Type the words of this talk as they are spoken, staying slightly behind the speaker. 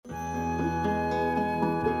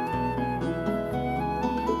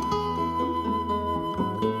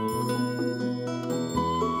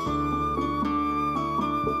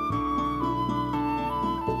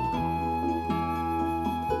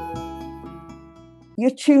You're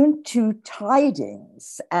tuned to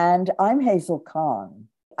Tidings, and I'm Hazel Khan.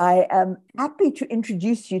 I am happy to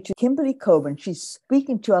introduce you to Kimberly Coburn. She's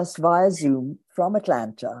speaking to us via Zoom from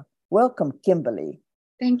Atlanta. Welcome, Kimberly.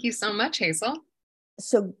 Thank you so much, Hazel.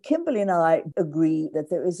 So Kimberly and I agree that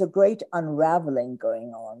there is a great unraveling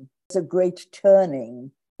going on. There's a great turning,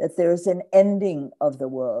 that there is an ending of the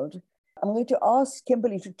world. I'm going to ask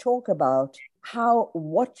Kimberly to talk about how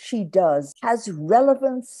what she does has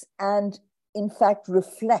relevance and, in fact,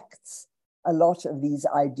 reflects a lot of these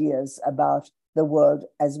ideas about the world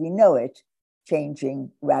as we know it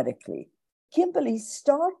changing radically. Kimberly,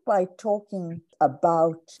 start by talking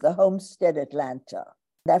about the Homestead Atlanta.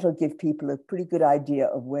 That'll give people a pretty good idea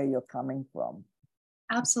of where you're coming from.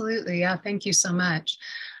 Absolutely. Yeah. Thank you so much.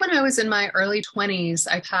 When I was in my early 20s,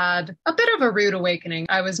 I've had a bit of a rude awakening.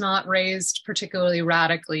 I was not raised particularly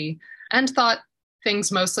radically and thought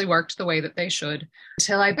things mostly worked the way that they should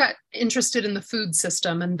until I got interested in the food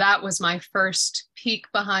system. And that was my first peek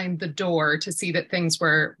behind the door to see that things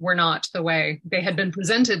were not the way they had been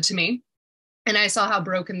presented to me. And I saw how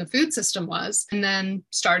broken the food system was, and then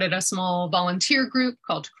started a small volunteer group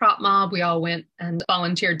called Crop Mob. We all went and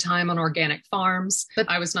volunteered time on organic farms, but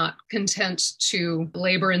I was not content to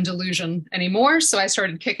labor in delusion anymore. So I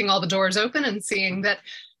started kicking all the doors open and seeing that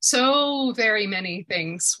so very many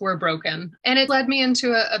things were broken. And it led me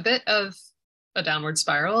into a bit of a downward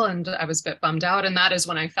spiral, and I was a bit bummed out. And that is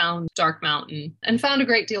when I found Dark Mountain and found a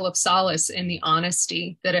great deal of solace in the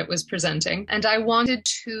honesty that it was presenting. And I wanted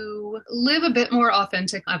to live a bit more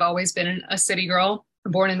authentic. I've always been a city girl,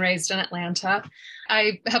 born and raised in Atlanta.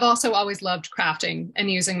 I have also always loved crafting and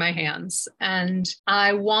using my hands. And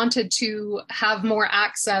I wanted to have more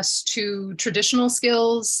access to traditional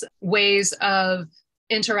skills, ways of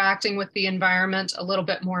interacting with the environment a little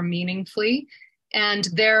bit more meaningfully. And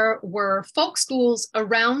there were folk schools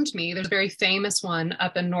around me. There's a very famous one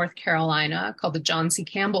up in North Carolina called the John C.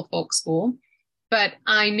 Campbell Folk School. But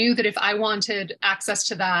I knew that if I wanted access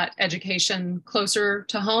to that education closer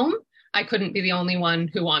to home, I couldn't be the only one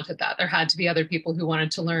who wanted that. There had to be other people who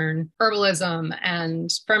wanted to learn herbalism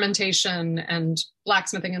and fermentation and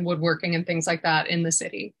blacksmithing and woodworking and things like that in the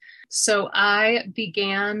city. So I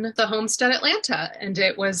began the Homestead Atlanta, and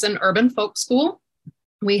it was an urban folk school.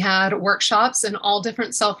 We had workshops in all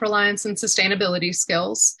different self-reliance and sustainability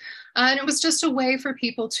skills. And it was just a way for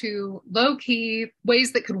people to low-key,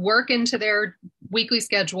 ways that could work into their weekly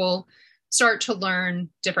schedule, start to learn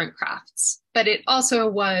different crafts. But it also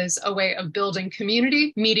was a way of building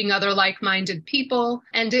community, meeting other like-minded people.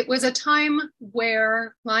 And it was a time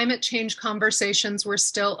where climate change conversations were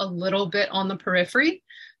still a little bit on the periphery.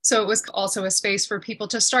 So it was also a space for people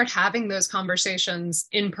to start having those conversations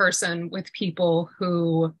in person with people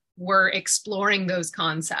who were exploring those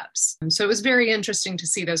concepts. And so it was very interesting to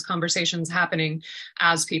see those conversations happening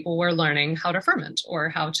as people were learning how to ferment or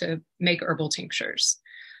how to make herbal tinctures.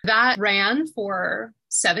 That ran for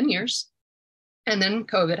 7 years. And then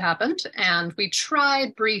COVID happened, and we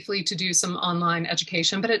tried briefly to do some online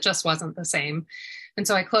education, but it just wasn't the same. And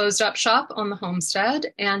so I closed up shop on the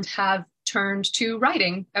Homestead and have turned to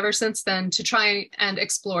writing ever since then to try and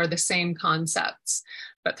explore the same concepts,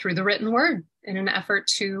 but through the written word in an effort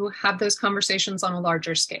to have those conversations on a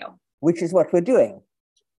larger scale. Which is what we're doing.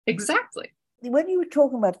 Exactly. When you were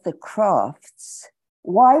talking about the crafts,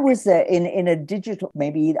 why was there in a digital,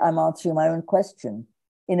 maybe I'm answering my own question,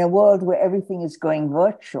 in a world where everything is going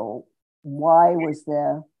virtual, why was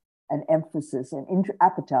there an emphasis and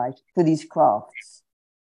appetite for these crafts?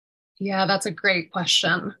 Yeah, that's a great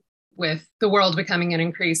question. With the world becoming an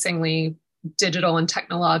increasingly digital and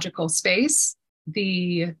technological space,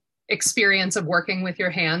 the experience of working with your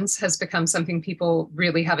hands has become something people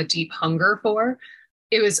really have a deep hunger for.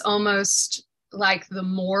 It was almost like the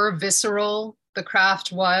more visceral the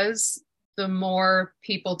craft was, the more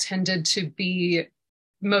people tended to be,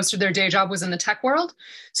 most of their day job was in the tech world.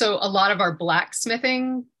 So a lot of our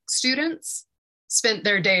blacksmithing students spent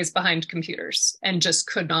their days behind computers and just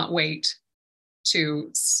could not wait to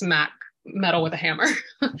smack metal with a hammer.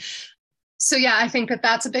 So yeah, I think that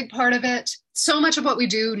that's a big part of it. So much of what we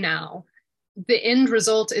do now, the end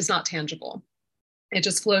result is not tangible. It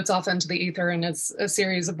just floats off into the ether and it's a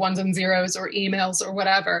series of ones and zeros or emails or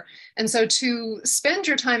whatever. And so to spend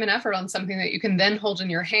your time and effort on something that you can then hold in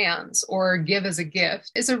your hands or give as a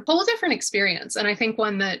gift is a whole different experience. And I think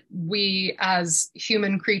one that we as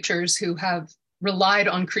human creatures who have relied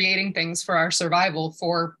on creating things for our survival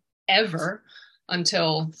forever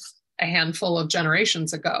until a handful of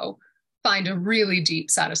generations ago, find a really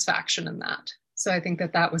deep satisfaction in that. So I think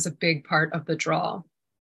that that was a big part of the draw.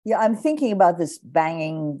 Yeah, I'm thinking about this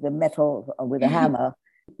banging the metal with a hammer.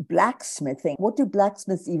 blacksmithing. What do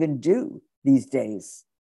blacksmiths even do these days?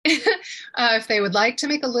 If they would like to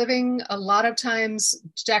make a living, a lot of times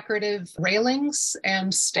decorative railings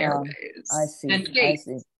and stairways I see. and I gates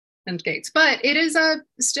see. and gates. But it is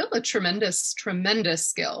still a tremendous, tremendous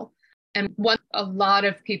skill, and one a lot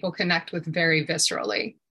of people connect with very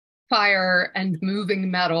viscerally. Fire and moving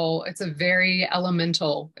metal, it's a very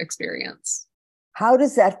elemental experience. How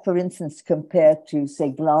does that, for instance, compare to,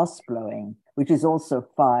 say, glass blowing, which is also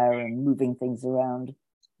fire and moving things around?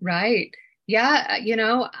 Right. Yeah,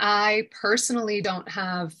 I personally don't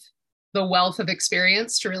have the wealth of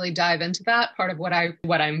experience to really dive into that. Part of what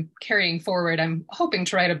I'm carrying forward, I'm hoping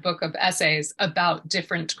to write a book of essays about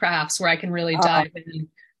different crafts where I can really dive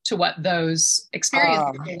into what those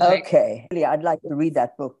experiences are like. Okay. Yeah, I'd like to read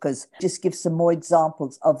that book because it just gives some more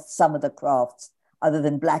examples of some of the crafts other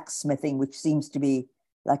than blacksmithing, which seems to be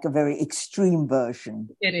like a very extreme version.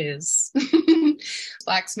 It is.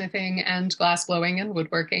 Blacksmithing and glass blowing and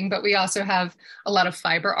woodworking, but we also have a lot of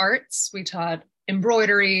fiber arts. We taught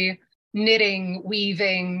embroidery, knitting,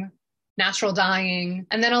 weaving, natural dyeing,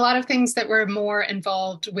 and then a lot of things that were more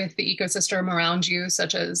involved with the ecosystem around you,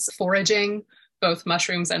 such as foraging, both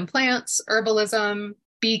mushrooms and plants, herbalism,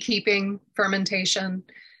 beekeeping, fermentation.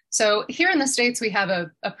 So here in the States, we have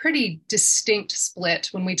a pretty distinct split.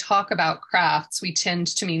 When we talk about crafts, we tend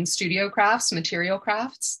to mean studio crafts, material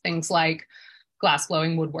crafts, things like glass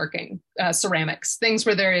blowing, woodworking, ceramics, things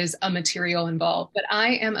where there is a material involved. But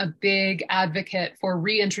I am a big advocate for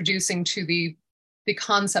reintroducing to the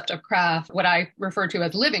concept of craft what I refer to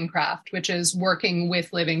as living craft, which is working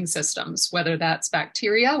with living systems, whether that's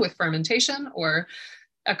bacteria with fermentation or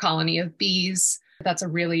a colony of bees. That's a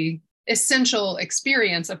really essential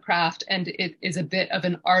experience of craft, and it is a bit of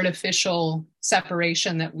an artificial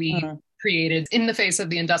separation that we created in the face of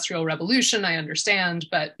the Industrial Revolution. I understand,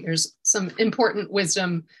 but there's some important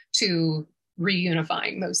wisdom to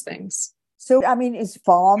reunifying those things. So, I mean, is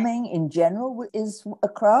farming in general is a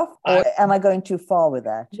craft, or am I going too far with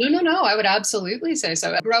that? No. I would absolutely say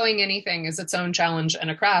so. Growing anything is its own challenge and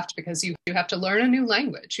a craft because you have to learn a new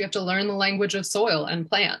language. You have to learn the language of soil and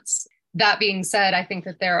plants. That being said, I think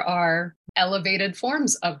that there are elevated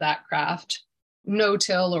forms of that craft,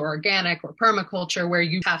 no-till or organic or permaculture, where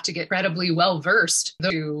you have to get incredibly well-versed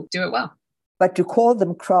to do it well. But to call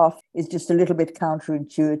them craft is just a little bit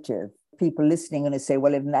counterintuitive. People listening are going to say,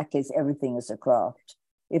 well, in that case, everything is a craft.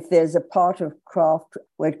 If there's a part of craft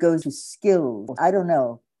where it goes to skills, I don't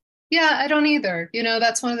know. Yeah, I don't either.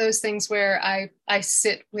 That's one of those things where I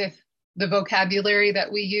sit with the vocabulary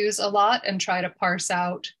that we use a lot and try to parse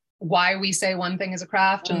out why we say one thing is a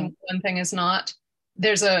craft and one thing is not.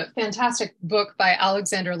 There's a fantastic book by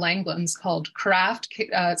Alexander Langlands called Craft,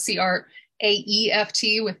 Craeft,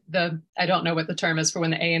 with I don't know what the term is for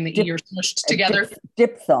when the A and the E are smushed together.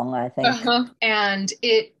 Diphthong, I think. And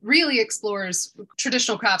it really explores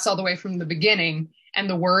traditional crafts all the way from the beginning and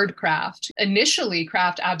the word craft. Initially,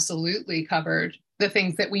 craft absolutely covered the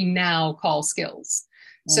things that we now call skills.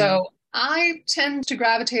 So I tend to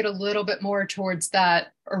gravitate a little bit more towards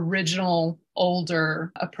that original,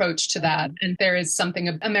 older approach to that. And there is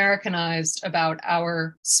something Americanized about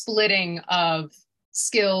our splitting of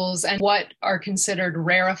skills and what are considered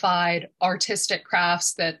rarefied artistic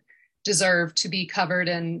crafts that deserve to be covered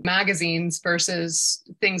in magazines versus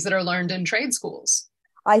things that are learned in trade schools.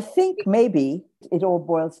 I think maybe it all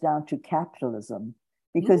boils down to capitalism,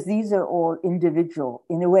 because these are all individual.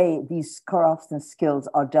 In a way, these crafts and skills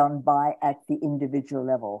are done at the individual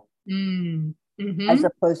level, as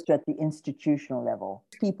opposed to at the institutional level.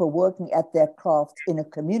 People working at their craft in a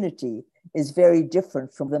community is very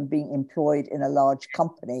different from them being employed in a large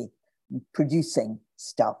company producing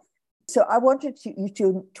stuff. So I wanted you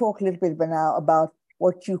to talk a little bit now about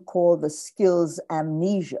what you call the skills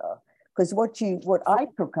amnesia. Because what I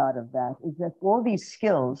took out of that is that all these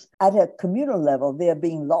skills at a communal level, they're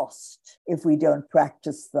being lost if we don't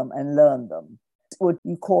practice them and learn them. What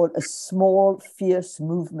you call a small, fierce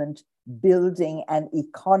movement building an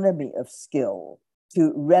economy of skill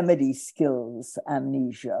to remedy skills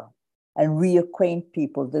amnesia and reacquaint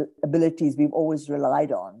people the abilities we've always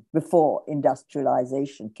relied on before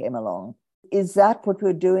industrialization came along. Is that what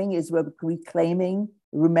we're doing? Is we're reclaiming,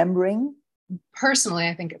 remembering? Personally,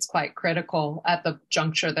 I think it's quite critical at the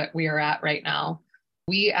juncture that we are at right now.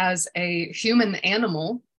 We as a human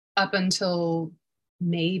animal, up until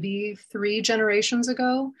maybe 3 generations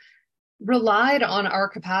ago, relied on our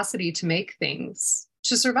capacity to make things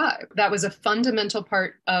to survive. That was a fundamental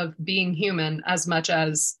part of being human as much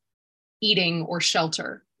as eating or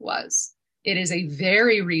shelter was. It is a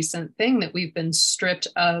very recent thing that we've been stripped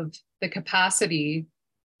of the capacity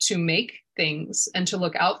to make things and to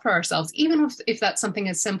look out for ourselves, even if that's something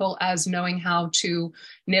as simple as knowing how to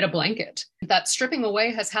knit a blanket. That stripping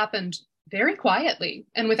away has happened very quietly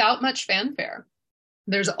and without much fanfare.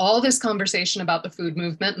 There's all this conversation about the food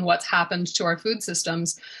movement and what's happened to our food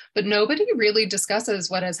systems, but nobody really discusses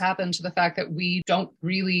what has happened to the fact that we don't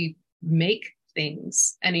really make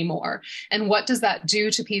things anymore. And what does that do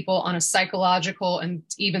to people on a psychological and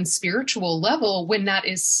even spiritual level when that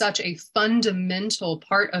is such a fundamental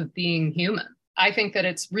part of being human? I think that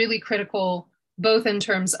it's really critical, both in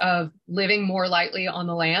terms of living more lightly on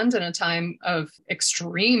the land in a time of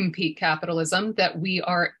extreme peak capitalism, that we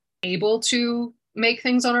are able to make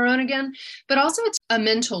things on our own again, but also it's a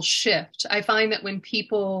mental shift. I find that when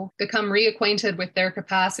people become reacquainted with their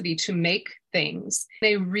capacity to make things,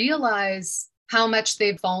 they realize how much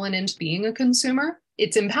they've fallen into being a consumer.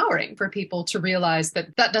 It's empowering for people to realize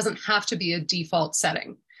that that doesn't have to be a default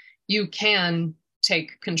setting. You can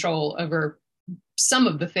take control over some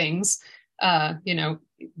of the things,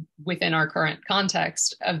 within our current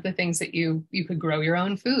context of the things that you could grow your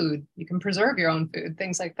own food, you can preserve your own food,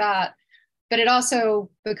 things like that. But it also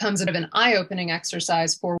becomes a bit of an eye-opening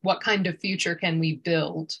exercise for what kind of future can we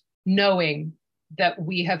build, knowing that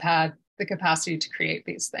we have had the capacity to create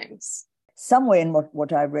these things. Somewhere in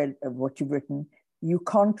what I read of what you've written, you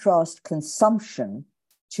contrast consumption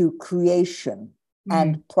to creation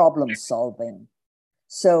and problem solving.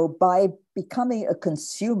 So by becoming a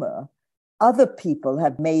consumer, other people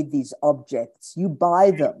have made these objects. You buy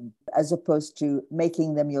them as opposed to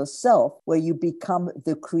making them yourself, where you become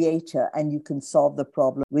the creator and you can solve the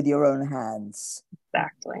problem with your own hands.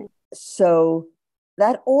 Exactly. So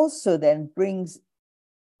that also then brings,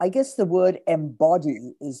 I guess the word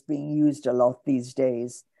embody is being used a lot these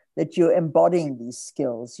days, that you're embodying these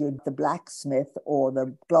skills. You're the blacksmith or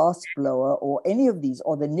the glass blower or any of these,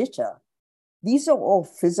 or the knitter. These are all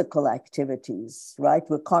physical activities, right?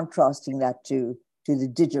 We're contrasting that to the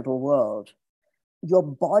digital world. Your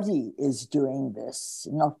body is doing this,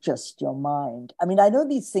 not just your mind. I mean, I know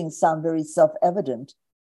these things sound very self-evident,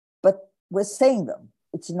 but we're saying them.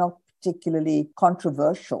 It's not particularly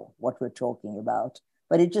controversial what we're talking about,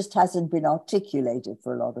 but it just hasn't been articulated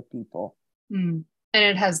for a lot of people. And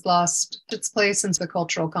it has lost its place in the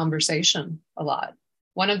cultural conversation a lot.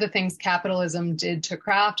 One of the things capitalism did to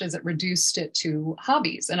craft is it reduced it to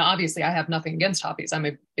hobbies. And obviously, I have nothing against hobbies. I'm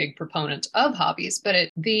a big proponent of hobbies, but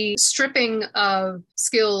the stripping of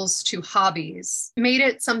skills to hobbies made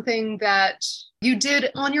it something that you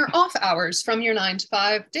did on your off hours from your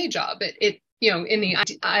 9-to-5 day job. In the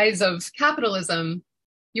eyes of capitalism,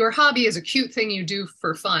 your hobby is a cute thing you do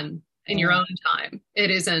for fun in your own time.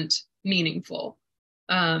 It isn't meaningful.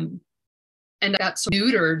 And that's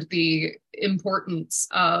neutered the importance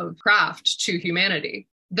of craft to humanity.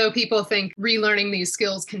 Though people think relearning these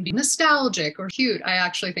skills can be nostalgic or cute, I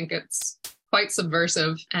actually think it's quite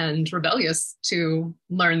subversive and rebellious to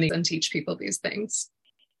learn these and teach people these things.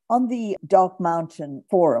 On the Dark Mountain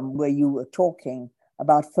forum where you were talking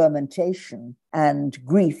about fermentation and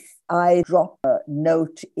grief, I dropped a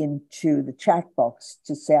note into the chat box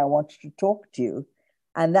to say I wanted to talk to you.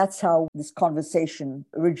 And that's how this conversation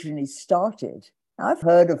originally started. I've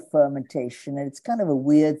heard of fermentation, and it's kind of a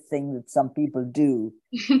weird thing that some people do,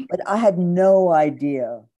 but I had no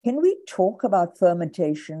idea. Can we talk about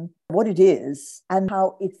fermentation, what it is, and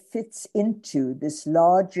how it fits into this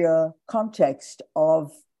larger context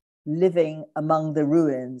of living among the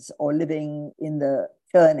ruins or living in the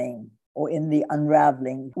turning or in the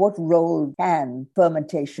unraveling? What role can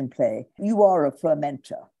fermentation play? You are a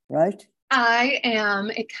fermenter, right? I am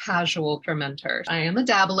a casual fermenter. I am a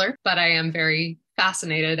dabbler, but I am very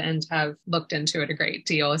fascinated and have looked into it a great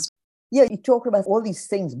deal. Yeah, you talk about all these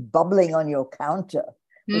things bubbling on your counter,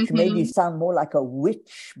 which made you sound more like a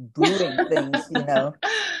witch brewing things,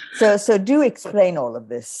 So do explain all of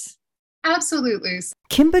this. Absolutely.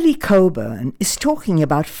 Kimberly Coburn is talking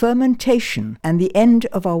about fermentation and the end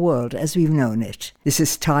of our world as we've known it. This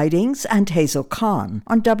is Tidings and Hazel Khan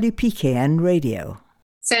on WPKN Radio.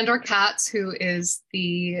 Sandor Katz, who is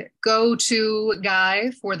the go-to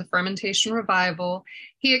guy for the fermentation revival,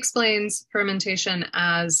 he explains fermentation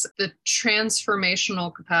as the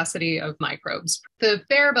transformational capacity of microbes. The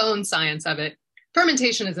bare bones science of it,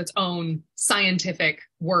 fermentation is its own scientific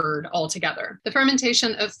word altogether. The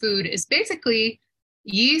fermentation of food is basically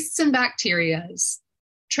yeasts and bacterias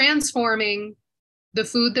transforming the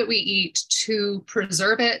food that we eat to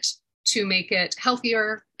preserve it, to make it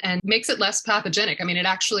healthier, and makes it less pathogenic. I mean, it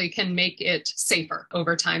actually can make it safer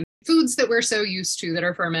over time. Foods that we're so used to that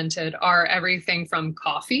are fermented are everything from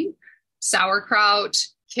coffee, sauerkraut,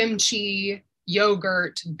 kimchi,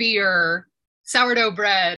 yogurt, beer, sourdough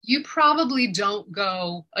bread, you probably don't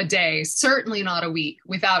go a day, certainly not a week,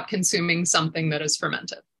 without consuming something that is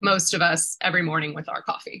fermented. Most of us every morning with our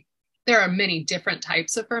coffee. There are many different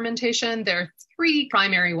types of fermentation. There are three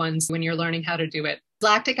primary ones when you're learning how to do it.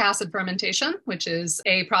 Lactic acid fermentation, which is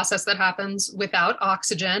a process that happens without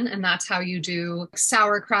oxygen, and that's how you do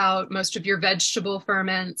sauerkraut, most of your vegetable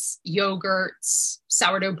ferments, yogurts,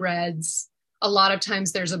 sourdough breads. A lot of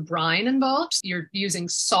times there's a brine involved. You're using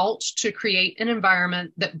salt to create an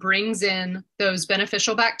environment that brings in those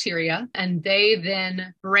beneficial bacteria, and they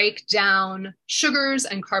then break down sugars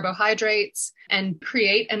and carbohydrates and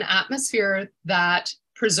create an atmosphere that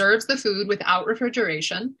preserves the food without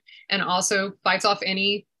refrigeration and also fights off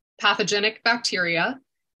any pathogenic bacteria,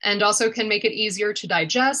 and also can make it easier to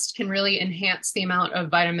digest, can really enhance the amount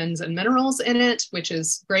of vitamins and minerals in it, which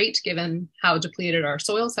is great given how depleted our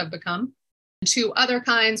soils have become. Two other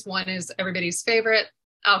kinds. One is everybody's favorite,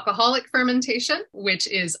 alcoholic fermentation, which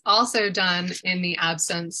is also done in the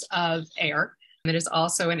absence of air. It is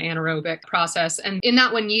also an anaerobic process. And in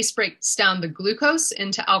that one, yeast breaks down the glucose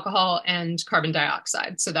into alcohol and carbon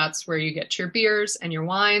dioxide. So that's where you get your beers and your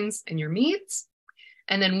wines and your meats.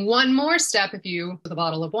 And then one more step, with a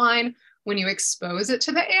bottle of wine, when you expose it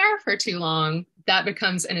to the air for too long, that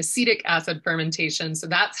becomes an acetic acid fermentation. So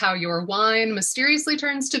that's how your wine mysteriously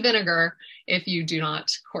turns to vinegar if you do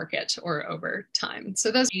not cork it or over time.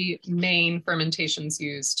 So those are the main fermentations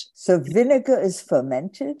used. So vinegar is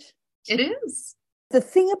fermented? It is. The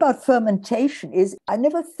thing about fermentation is I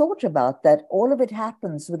never thought about that. All of it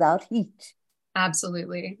happens without heat.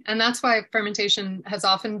 Absolutely. And that's why fermentation has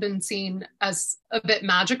often been seen as a bit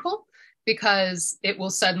magical, because it will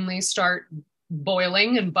suddenly start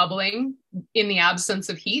boiling and bubbling in the absence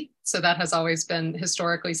of heat. So that has always been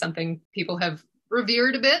historically something people have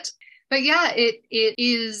revered a bit. But yeah, it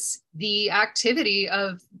is the activity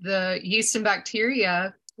of the yeast and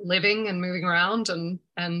bacteria living and moving around and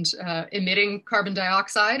emitting carbon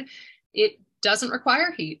dioxide. It doesn't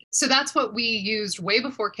require heat. So that's what we used way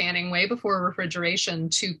before canning, way before refrigeration,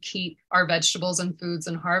 to keep our vegetables and foods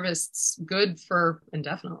and harvests good for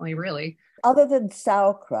indefinitely, really. Other than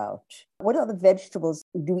sauerkraut, what other vegetables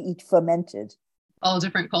do we eat fermented? All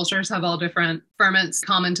different cultures have all different ferments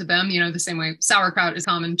common to them. The same way sauerkraut is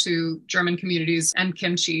common to German communities and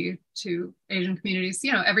kimchi to Asian communities.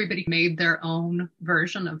 Everybody made their own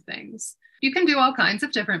version of things. You can do all kinds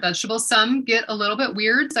of different vegetables. Some get a little bit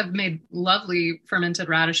weird. I've made lovely fermented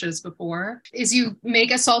radishes before. Is you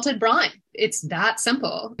make a salted brine. It's that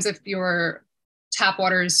simple. If your tap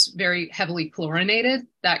water is very heavily chlorinated,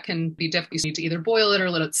 that can be difficult. You need to either boil it or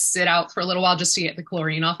let it sit out for a little while just to get the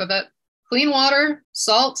chlorine off of it. Clean water,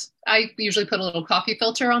 salt. I usually put a little coffee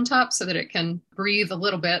filter on top so that it can breathe a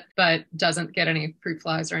little bit, but doesn't get any fruit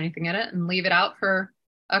flies or anything in it, and leave it out for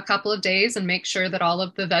a couple of days and make sure that all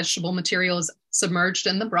of the vegetable material is submerged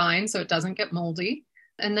in the brine so it doesn't get moldy.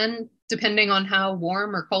 And then depending on how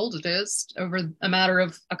warm or cold it is, over a matter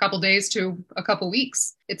of a couple days to a couple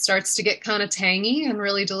weeks, it starts to get kind of tangy and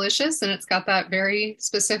really delicious. And it's got that very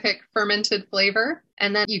specific fermented flavor.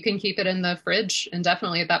 And then you can keep it in the fridge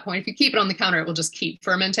indefinitely at that point. If you keep it on the counter, it will just keep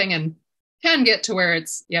fermenting and can get to where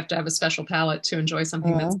you have to have a special palate to enjoy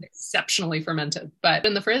something that's exceptionally fermented. But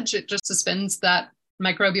in the fridge, it just suspends that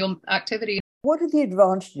microbial activity. What are the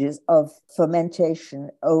advantages of fermentation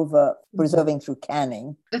over preserving through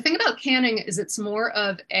canning? The thing about canning is it's more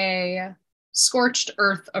of a scorched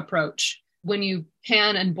earth approach. When you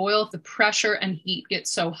can and boil, the pressure and heat get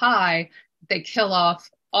so high, they kill off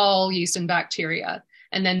all yeast and bacteria.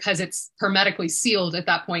 And then because it's hermetically sealed at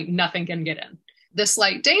that point, nothing can get in. The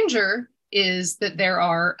slight danger is that there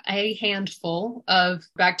are a handful of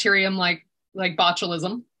bacterium like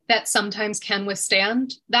botulism that sometimes can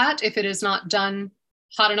withstand that if it is not done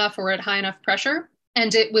hot enough or at high enough pressure,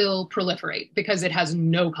 and it will proliferate because it has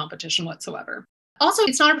no competition whatsoever. Also,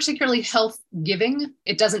 it's not particularly health-giving.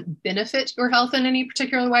 It doesn't benefit your health in any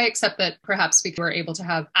particular way, except that perhaps we were able to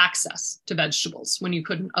have access to vegetables when you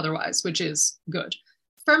couldn't otherwise, which is good.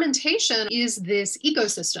 Fermentation is this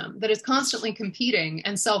ecosystem that is constantly competing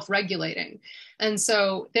and self-regulating. And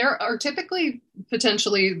so there are typically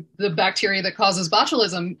potentially the bacteria that causes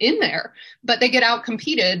botulism in there, but they get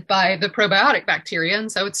out-competed by the probiotic bacteria.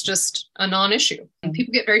 And so it's just a non-issue. And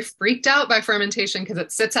people get very freaked out by fermentation because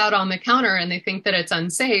it sits out on the counter and they think that it's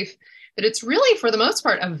unsafe. But it's really, for the most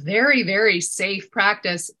part, a very, very safe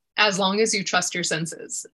practice as long as you trust your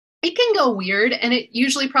senses. It can go weird, and it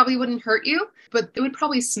usually probably wouldn't hurt you, but it would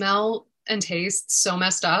probably smell and taste so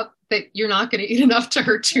messed up that you're not going to eat enough to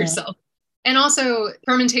hurt yourself. And also,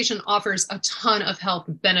 fermentation offers a ton of health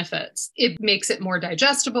benefits. It makes it more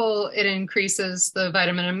digestible. It increases the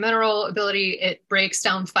vitamin and mineral ability. It breaks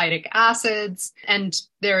down phytic acids. And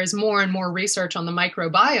there is more and more research on the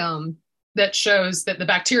microbiome that shows that the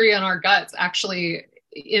bacteria in our guts actually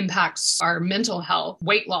impacts our mental health,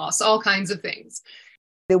 weight loss, all kinds of things.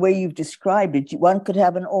 The way you've described it, one could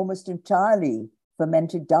have an almost entirely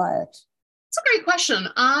fermented diet. It's a great question.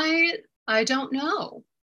 I don't know.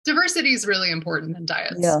 Diversity is really important in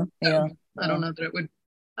diets. Yeah. I don't know that it would,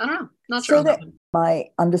 I don't know. Not sure on that one. My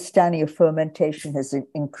understanding of fermentation has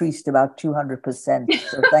increased about 200%.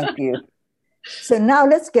 So thank you. So now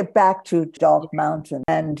let's get back to Dark Mountain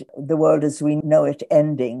and the world as we know it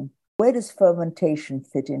ending. Where does fermentation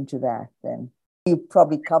fit into that then? You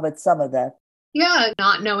probably covered some of that. Yeah,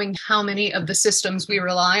 not knowing how many of the systems we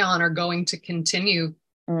rely on are going to continue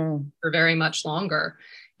for very much longer.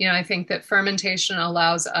 I think that fermentation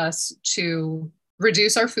allows us to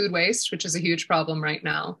reduce our food waste, which is a huge problem right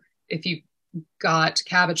now. If you've got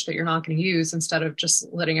cabbage that you're not going to use, instead of just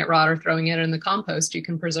letting it rot or throwing it in the compost, you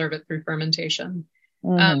can preserve it through fermentation.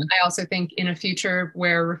 I also think in a future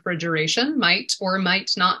where refrigeration might or might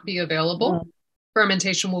not be available,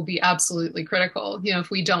 fermentation will be absolutely critical. If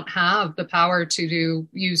we don't have the power to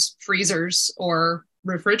use freezers or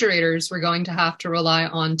refrigerators, we're going to have to rely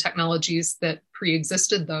on technologies that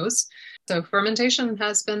pre-existed those. So fermentation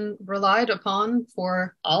has been relied upon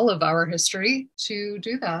for all of our history to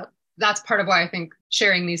do that. That's part of why I think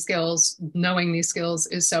sharing these skills, knowing these skills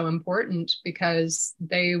is so important, because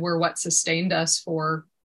they were what sustained us for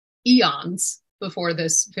eons before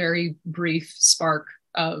this very brief spark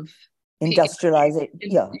of industrialization.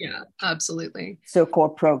 Yeah, absolutely.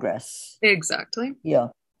 So-called progress. Exactly. Yeah.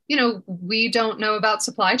 We don't know about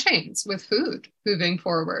supply chains with food moving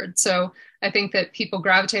forward. So I think that people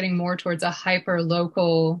gravitating more towards a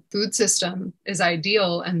hyper-local food system is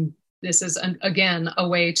ideal. And this is, again, a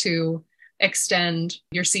way to extend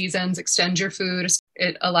your seasons, extend your food.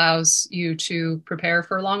 It allows you to prepare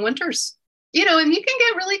for long winters. And you can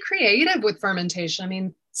get really creative with fermentation. I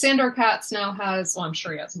mean, Sandor Katz now has, I'm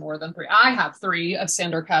sure he has more than 3. I have 3 of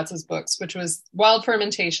Sandor Katz's books, which was Wild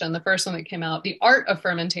Fermentation, the first one that came out, The Art of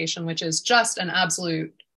Fermentation, which is just an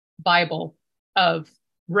absolute Bible of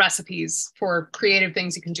recipes for creative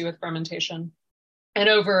things you can do with fermentation. And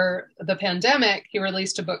over the pandemic, he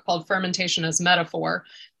released a book called Fermentation as Metaphor,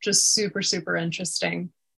 which is super, super interesting.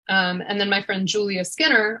 And then my friend Julia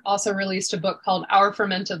Skinner also released a book called Our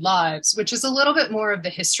Fermented Lives, which is a little bit more of the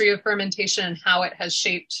history of fermentation and how it has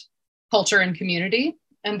shaped culture and community.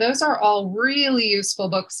 And those are all really useful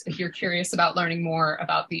books if you're curious about learning more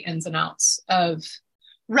about the ins and outs of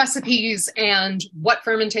recipes and what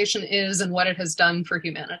fermentation is and what it has done for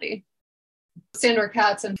humanity. Sandor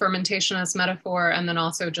Katz and Fermentation as Metaphor, and then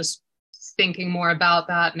also just thinking more about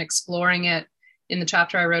that and exploring it in the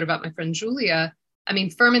chapter I wrote about my friend Julia. I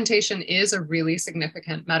mean, fermentation is a really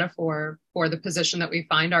significant metaphor for the position that we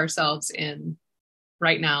find ourselves in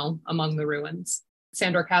right now among the ruins.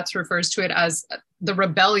 Sandor Katz refers to it as the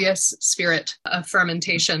rebellious spirit of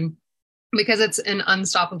fermentation because it's an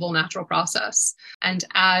unstoppable natural process. And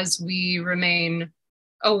as we remain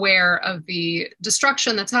aware of the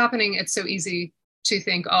destruction that's happening, it's so easy to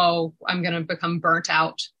think, oh, I'm going to become burnt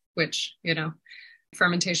out, which,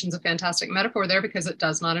 fermentation is a fantastic metaphor there because it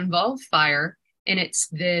does not involve fire. And it's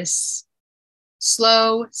this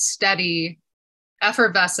slow, steady,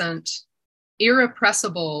 effervescent,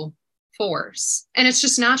 irrepressible force. And it's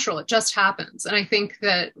just natural. It just happens. And I think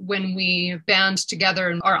that when we band together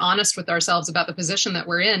and are honest with ourselves about the position that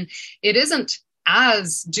we're in, it isn't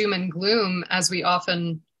as doom and gloom as we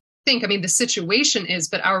often think. I mean, the situation is,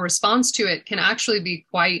 but our response to it can actually be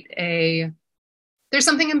there's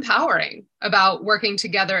something empowering about working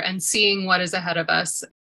together and seeing what is ahead of us.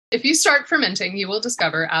 If you start fermenting, you will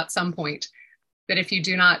discover at some point that if you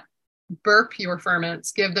do not burp your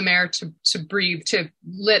ferments, give them air to breathe, to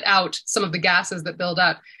let out some of the gases that build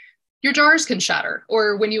up, your jars can shatter.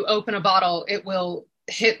 Or when you open a bottle, it will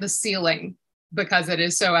hit the ceiling because it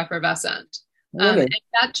is so effervescent. Really? And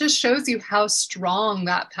that just shows you how strong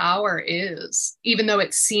that power is, even though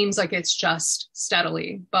it seems like it's just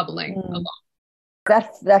steadily bubbling along.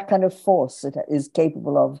 That kind of force it is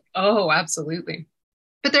capable of. Oh, absolutely.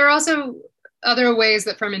 But there are also other ways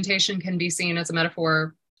that fermentation can be seen as a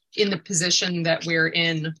metaphor in the position that we're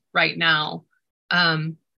in right now.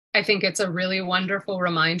 I think it's a really wonderful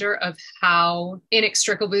reminder of how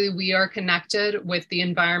inextricably we are connected with the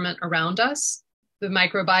environment around us. The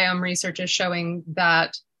microbiome research is showing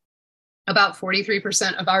that about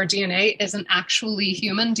 43% of our DNA isn't actually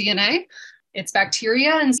human DNA. It's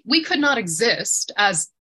bacteria. And we could not exist as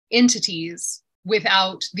entities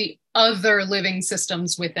without the other living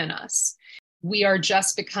systems within us. We are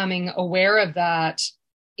just becoming aware of that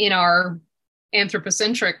in our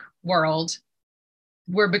anthropocentric world.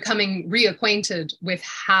 We're becoming reacquainted with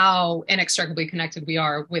how inextricably connected we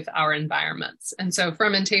are with our environments. And so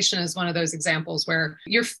fermentation is one of those examples where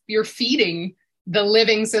you're feeding the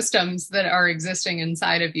living systems that are existing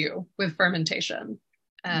inside of you with fermentation.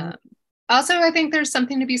 Also, I think there's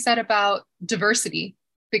something to be said about diversity,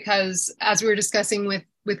 because as we were discussing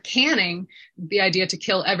with canning, the idea to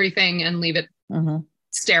kill everything and leave it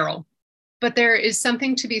sterile. But there is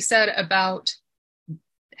something to be said about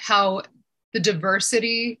how the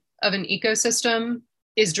diversity of an ecosystem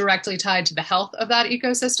is directly tied to the health of that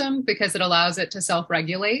ecosystem, because it allows it to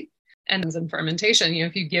self-regulate. And in fermentation,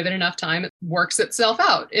 if you give it enough time, it works itself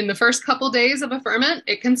out. In the first couple days of a ferment,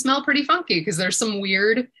 it can smell pretty funky because there's some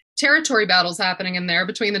weird territory battles happening in there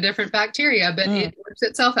between the different bacteria, but it works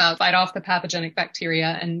itself out, fight off the pathogenic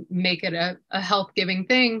bacteria and make it a health-giving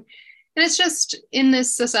thing. And it's just in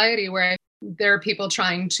this society where there are people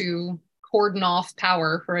trying to cordon off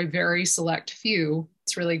power for a very select few.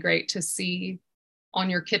 It's really great to see on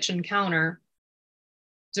your kitchen counter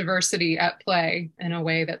diversity at play in a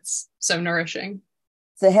way that's so nourishing.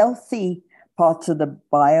 The healthy parts of the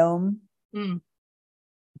biome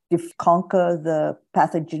conquer the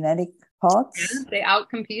pathogenic parts. Yeah, they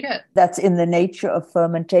outcompete it. That's in the nature of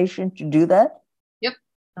fermentation to do that? Yep,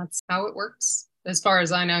 that's how it works. As far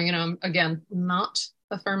as I know, I'm, again, not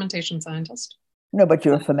a fermentation scientist. No, but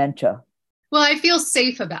you're a fermenter. Well, I feel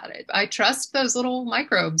safe about it. I trust those little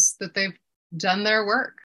microbes that they've done their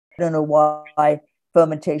work. I don't know why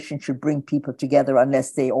fermentation should bring people together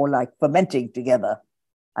unless they all like fermenting together.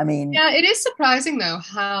 I mean... Yeah, it is surprising, though,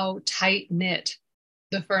 how tight-knit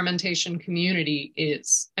the fermentation community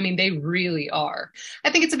is. I mean, they really are.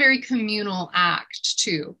 I think it's a very communal act,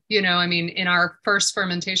 too. In our first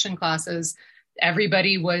fermentation classes,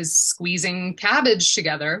 everybody was squeezing cabbage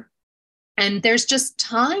together. And there's just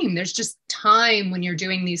time. There's just time when you're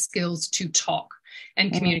doing these skills to talk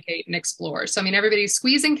and communicate and explore. So, everybody's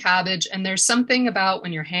squeezing cabbage, and there's something about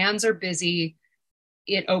when your hands are busy,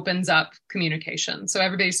 it opens up communication. So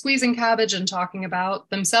everybody's squeezing cabbage and talking about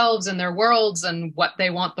themselves and their worlds and what they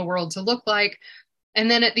want the world to look like. And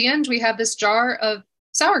then at the end, we have this jar of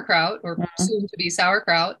sauerkraut, or soon to be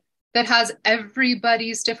sauerkraut, that has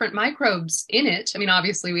everybody's different microbes in it.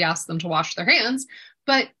 Obviously we ask them to wash their hands,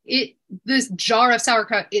 but this jar of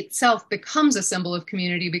sauerkraut itself becomes a symbol of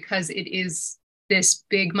community because it is this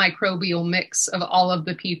big microbial mix of all of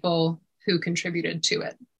the people who contributed to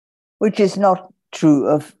it. Which is not true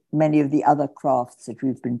of many of the other crafts that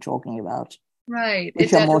we've been talking about. Right.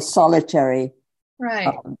 Which are more solitary.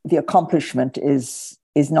 Right. The accomplishment is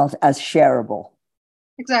not as shareable.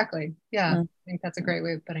 Exactly. Yeah. I think that's a great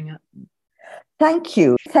way of putting it. Thank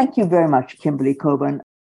you. Thank you very much, Kimberly Coburn.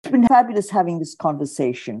 It's been fabulous having this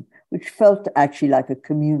conversation, which felt actually like a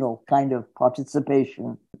communal kind of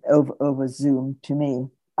participation over Zoom to me.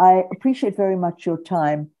 I appreciate very much your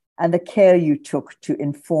time and the care you took to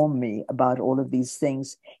inform me about all of these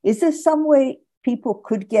things. Is there some way people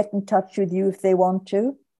could get in touch with you if they want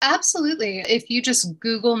to? Absolutely. If you just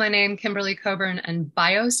Google my name, Kimberly Coburn, and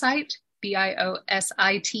Biosite,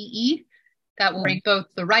 Biosite, that will bring both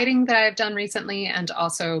the writing that I've done recently and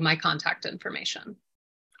also my contact information.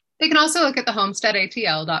 They can also look at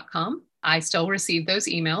thehomesteadatl.com. I still receive those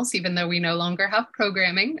emails, even though we no longer have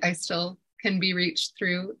programming. I still can be reached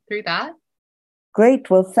through that. Great.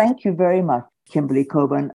 Well, thank you very much, Kimberly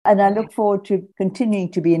Coburn. And I look forward to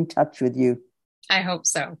continuing to be in touch with you. I hope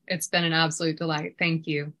so. It's been an absolute delight. Thank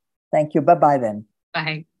you. Thank you. Bye-bye then.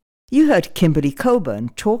 Bye. You heard Kimberly Coburn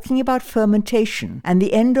talking about fermentation and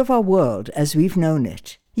the end of our world as we've known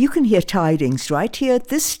it. You can hear Tidings right here at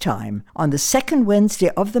this time on the second Wednesday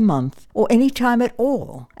of the month or any time at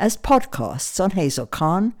all as podcasts on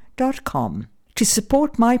hazelkhan.com. To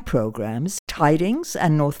support my programs, Tidings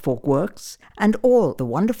and North Fork Works, and all the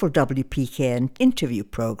wonderful WPKN interview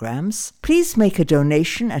programs, please make a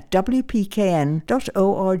donation at wpkn.org.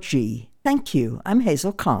 Thank you. I'm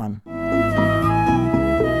Hazel Khan.